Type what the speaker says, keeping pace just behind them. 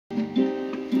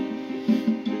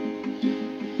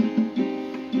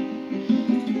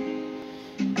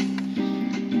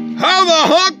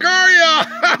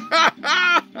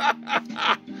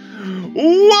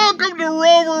Welcome to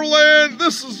Rover Land.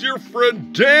 This is your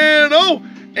friend Dano,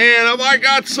 and have I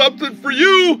got something for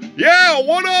you? Yeah,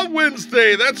 one on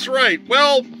Wednesday. That's right.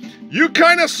 Well, you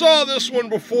kind of saw this one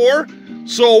before,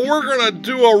 so we're gonna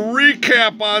do a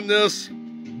recap on this.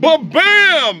 But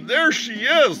bam! There she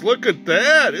is. Look at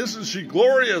that. Isn't she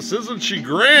glorious? Isn't she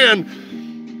grand?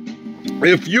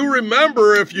 If you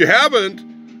remember, if you haven't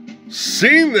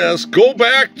seen this, go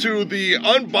back to the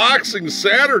unboxing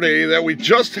Saturday that we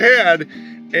just had,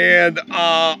 and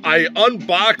I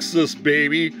unboxed this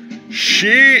baby.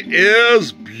 She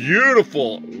is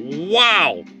beautiful.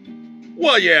 Wow.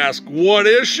 Well, you ask, what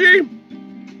is she?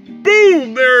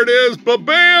 Boom, there it is.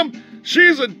 Ba-bam.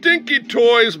 She's a Dinky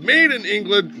Toys, made in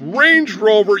England, Range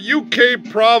Rover, UK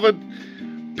Province,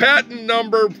 patent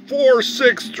number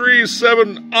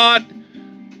 4637-OT,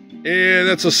 and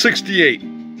that's a 68.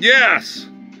 Yes,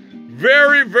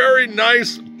 very, very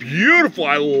nice, beautiful.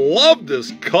 I love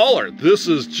this color. This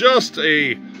is just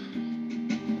a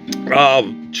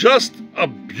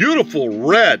beautiful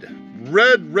red.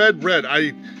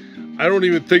 I don't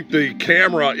even think the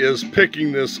camera is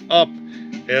picking this up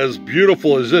as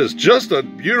beautiful as this. Just a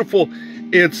beautiful.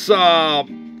 It's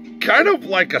kind of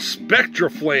like a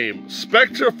Spectraflame.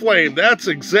 Spectraflame. That's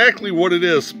exactly what it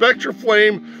is.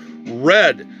 Spectraflame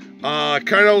red.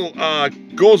 Kind of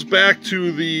goes back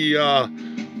to the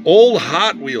old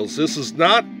Hot Wheels. This is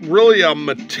not really a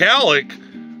metallic.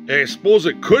 I suppose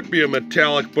it could be a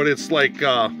metallic, but it's like,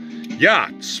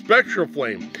 yeah,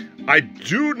 Spectraflame. I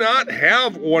do not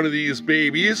have one of these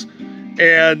babies,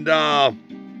 and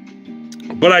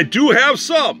but I do have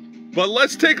some. But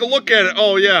let's take a look at it.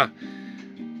 Oh, yeah.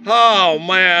 Oh,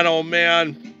 man, oh,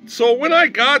 man. So when I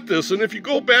got this, and if you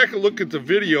go back and look at the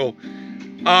video,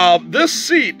 this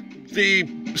seat, the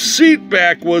seat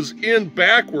back was in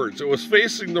backwards. It was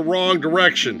facing the wrong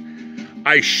direction.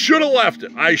 I should have left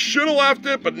it.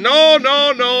 But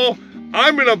no.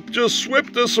 I'm going to just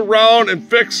whip this around and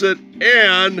fix it.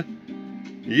 And,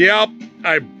 yep,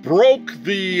 I broke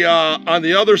the, on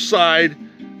the other side,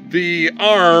 the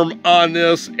arm on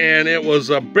this, and it was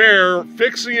a bear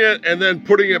fixing it and then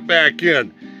putting it back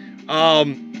in.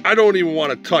 I don't even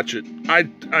want to touch it.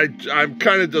 I'm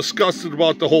kind of disgusted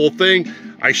about the whole thing.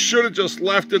 I should have just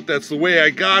left it. That's the way I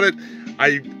got it.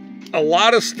 A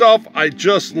lot of stuff, I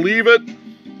just leave it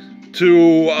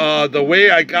to the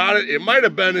way I got it. It might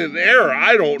have been an error.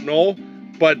 I don't know.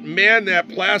 But, man, that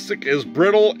plastic is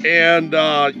brittle. And,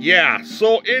 yeah.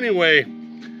 So, anyway.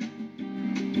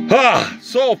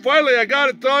 So, finally, I got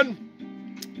it done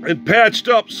and patched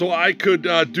up so I could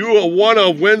do a one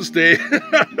of Wednesday.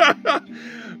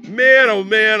 Man, oh,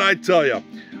 man, I tell you.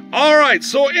 All right,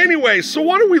 so anyway, so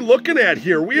what are we looking at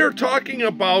here? We are talking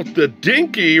about the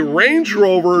Dinky Range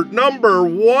Rover number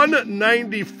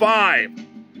 195.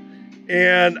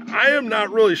 And I am not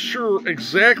really sure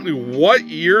exactly what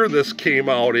year this came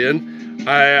out in.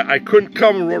 I couldn't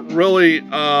come really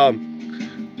a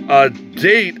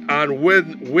date on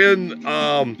when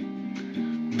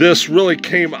this really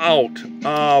came out.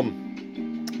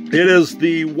 It is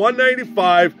the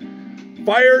 195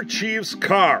 Fire Chief's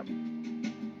car.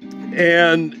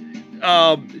 And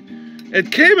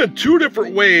it came in two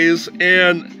different ways,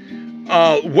 and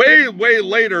way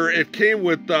later it came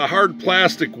with hard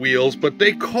plastic wheels, but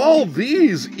they call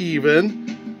these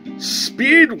even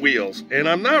speed wheels, and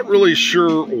I'm not really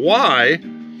sure why,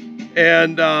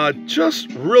 and just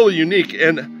really unique.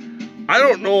 And I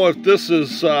don't know if this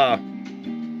is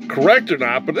correct or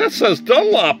not, but that says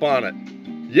Dunlop on it.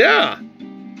 Yeah,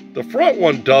 the front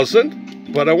one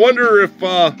doesn't, but I wonder if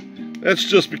that's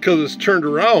just because it's turned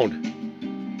around.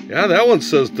 Yeah, that one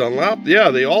says Dunlop.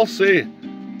 Yeah, they all say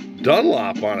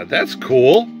Dunlop on it. That's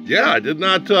cool. Yeah, I did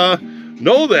not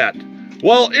know that.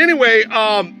 Well, anyway,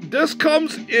 this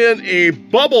comes in a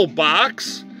bubble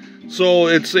box. So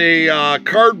it's a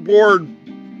cardboard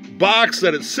box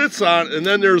that it sits on, and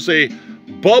then there's a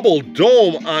bubble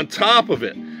dome on top of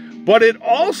it. But it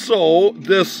also,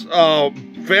 this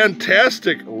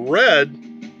fantastic red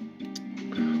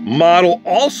model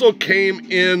also came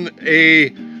in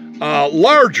a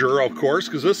larger, of course,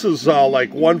 because this is like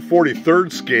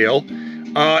 1/43rd scale.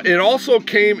 It also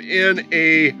came in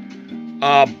a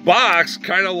box,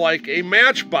 kind of like a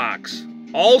matchbox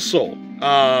also.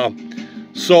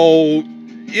 So,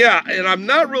 yeah, and I'm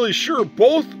not really sure.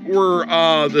 Both were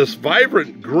this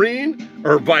vibrant green,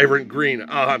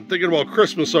 I'm thinking about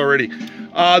Christmas already.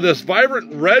 This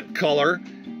vibrant red color.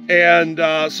 And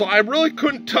so I really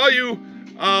couldn't tell you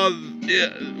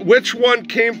which one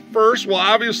came first. Well,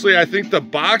 obviously, I think the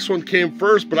box one came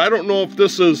first, but I don't know if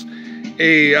this is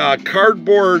a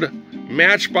cardboard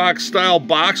Matchbox style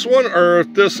box one, or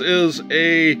if this is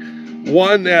a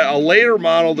later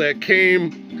model that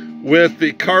came with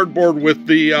the cardboard with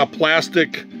the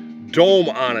plastic dome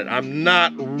on it. I'm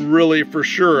not really for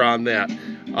sure on that.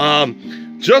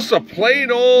 Just a plain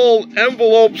old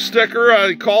envelope sticker,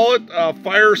 I call it,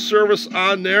 fire service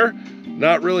on there.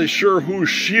 Not really sure whose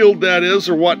shield that is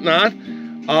or whatnot.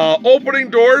 Opening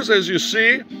doors, as you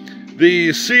see.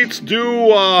 The seats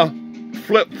do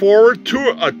flip forward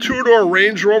to a two-door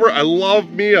Range Rover. I love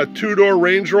me a two-door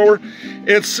Range Rover.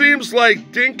 It seems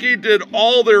like Dinky did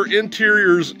all their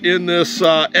interiors in this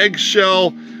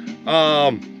eggshell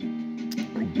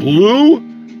blue,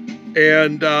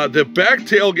 and the back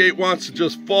tailgate wants to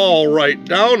just fall right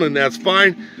down, and that's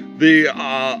fine. The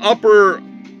upper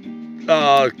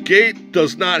gate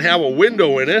does not have a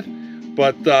window in it,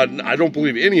 but I don't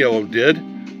believe any of them did.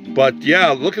 But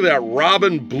yeah, look at that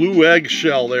robin blue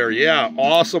eggshell there. Yeah,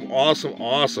 awesome, awesome,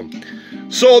 awesome.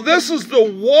 So this is the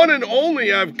one and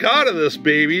only I've got of this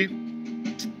baby.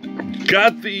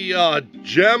 Got the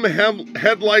gem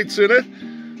headlights in it.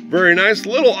 Very nice.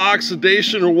 Little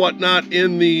oxidation or whatnot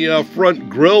in the front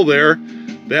grille there.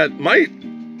 That might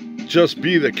just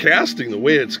be the casting, the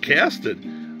way it's casted.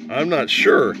 I'm not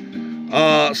sure.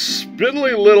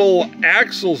 Spindly little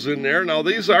axles in there. Now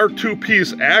these are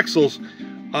two-piece axles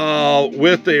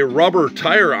with a rubber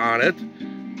tire on it.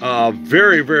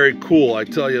 Very, very cool. I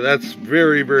tell you, that's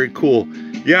very, very cool.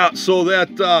 Yeah, so that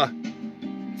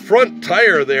front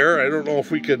tire there, I don't know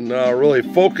if we can really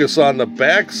focus on the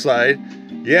back side.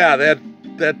 Yeah,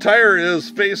 that tire is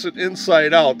facing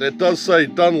inside out. That does say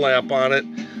Dunlap on it.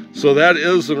 So that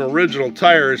is an original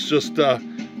tire. It's just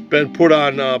been put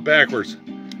on backwards.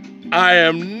 I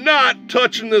am not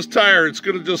touching this tire. It's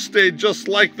going to just stay just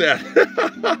like that.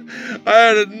 I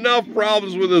had enough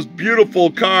problems with this beautiful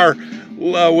car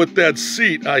with that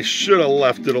seat. I should have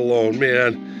left it alone,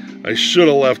 man. I should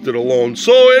have left it alone.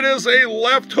 So it is a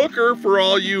left hooker for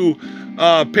all you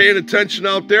paying attention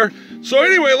out there. So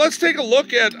anyway, let's take a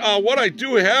look at what I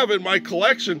do have in my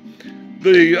collection.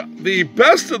 The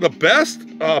best of the best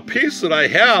piece that I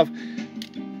have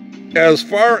as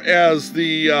far as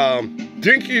the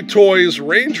Dinky Toys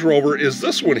Range Rover is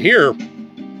this one here.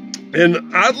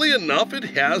 And oddly enough, it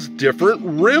has different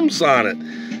rims on it.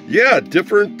 Yeah,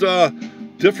 different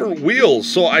wheels.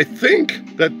 So I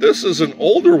think that this is an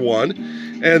older one,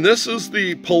 and this is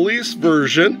the police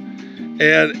version,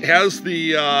 and it has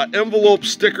the envelope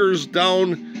stickers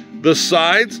down the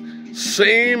sides.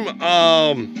 Same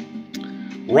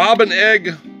robin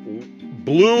egg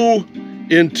blue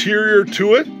interior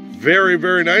to it. Very,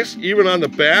 very nice. Even on the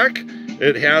back,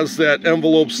 it has that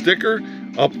envelope sticker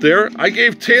up there. I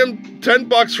gave 10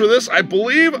 bucks for this. I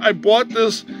believe I bought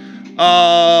this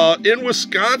in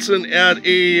Wisconsin at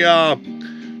a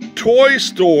toy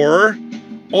store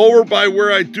over by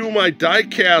where I do my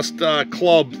die-cast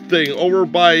club thing, over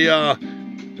by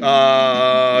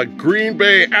Green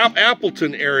Bay,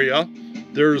 Appleton area.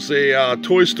 There's a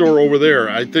toy store over there.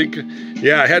 I think,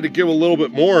 yeah, I had to give a little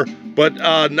bit more. But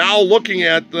now looking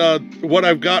at what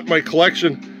I've got in my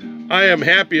collection, I am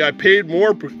happy. I paid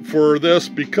more for this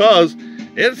because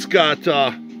it's got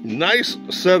a nice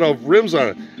set of rims on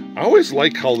it. I always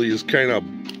like how these kind of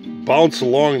bounce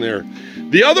along there.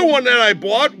 The other one that I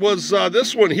bought was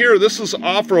this one here. This is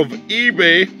off of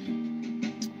eBay.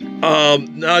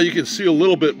 Now you can see a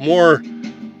little bit more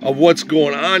of what's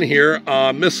going on here.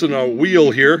 Missing a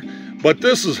wheel here. But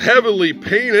this is heavily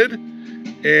painted.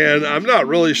 And I'm not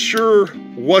really sure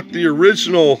what the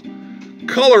original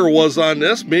color was on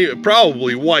this. Maybe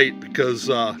probably white because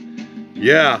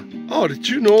yeah. Oh, did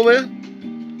you know that?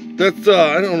 That's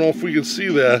I don't know if we can see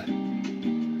that.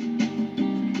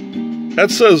 That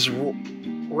says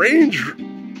range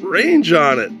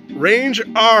on it. Range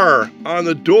R on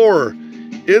the door,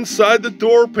 inside the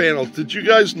door panel. Did you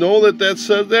guys know that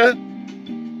said that?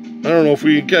 I don't know if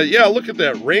we can get. Yeah, look at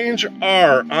that. Range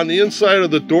R on the inside of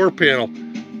the door panel.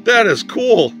 That is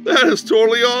cool. That is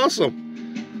totally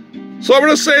awesome. So I'm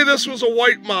going to say this was a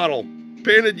white model.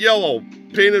 Painted yellow.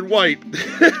 Painted white.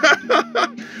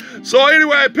 So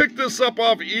anyway, I picked this up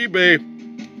off eBay.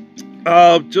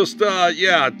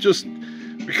 Yeah, just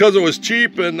because it was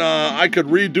cheap and I could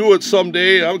redo it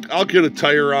someday. I'll get a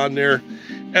tire on there.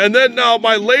 And then now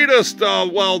my latest,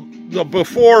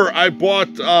 before I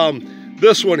bought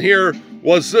this one here,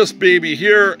 was this baby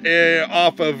here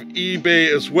off of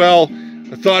eBay as well.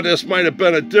 I thought this might have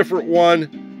been a different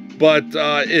one, but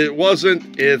it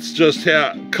wasn't. It's just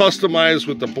customized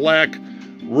with the black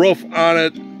roof on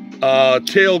it.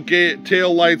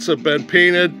 Tail lights have been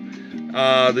painted.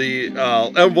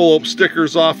 The envelope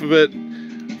stickers off of it.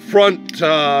 front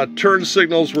turn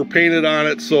signals were painted on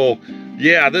it. So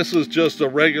yeah, this is just a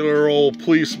regular old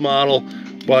police model,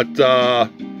 but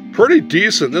pretty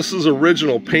decent. This is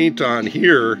original paint on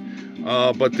here,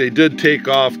 but they did take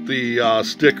off the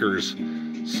stickers.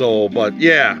 So, but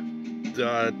yeah,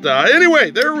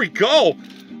 anyway, there we go.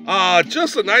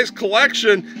 Just a nice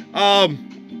collection.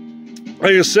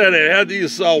 Like I said, it had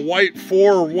these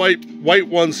four white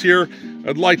ones here.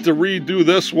 I'd like to redo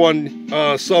this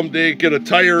one someday, get a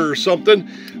tire or something.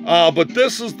 But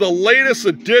this is the latest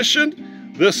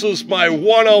edition. This is my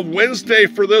one of Wednesday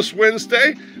for this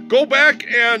Wednesday. Go back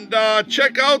and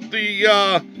check out the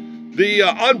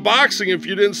unboxing if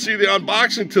you didn't see the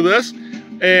unboxing to this.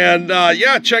 And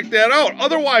yeah, check that out.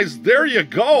 Otherwise, there you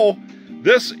go.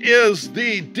 This is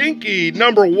the Dinky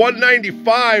number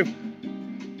 195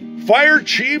 Fire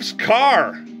Chief's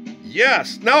car.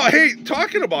 Yes. Now, hey,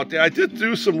 talking about that, I did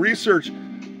do some research.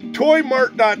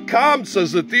 Toymart.com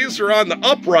says that these are on the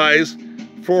uprise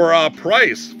for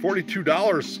price,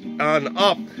 $42 on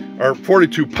up, or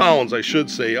 42 pounds, I should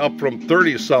say, up from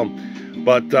 30 some.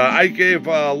 But I gave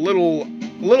a little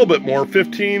bit more,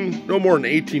 15, no more than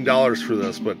 $18 for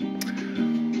this. But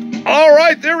all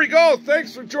right, there we go.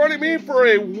 Thanks for joining me for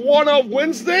a one of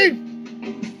Wednesday.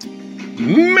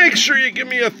 Make sure you give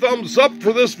me a thumbs up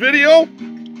for this video.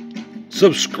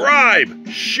 Subscribe,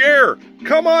 share.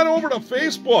 Come on over to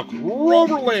Facebook,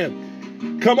 Rover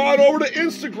Land. Come on over to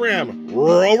Instagram,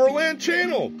 Rover Land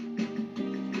Channel.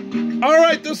 All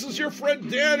right, this is your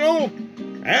friend Dano.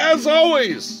 As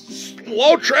always,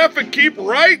 slow traffic, keep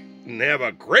right, and have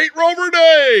a great Rover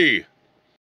day.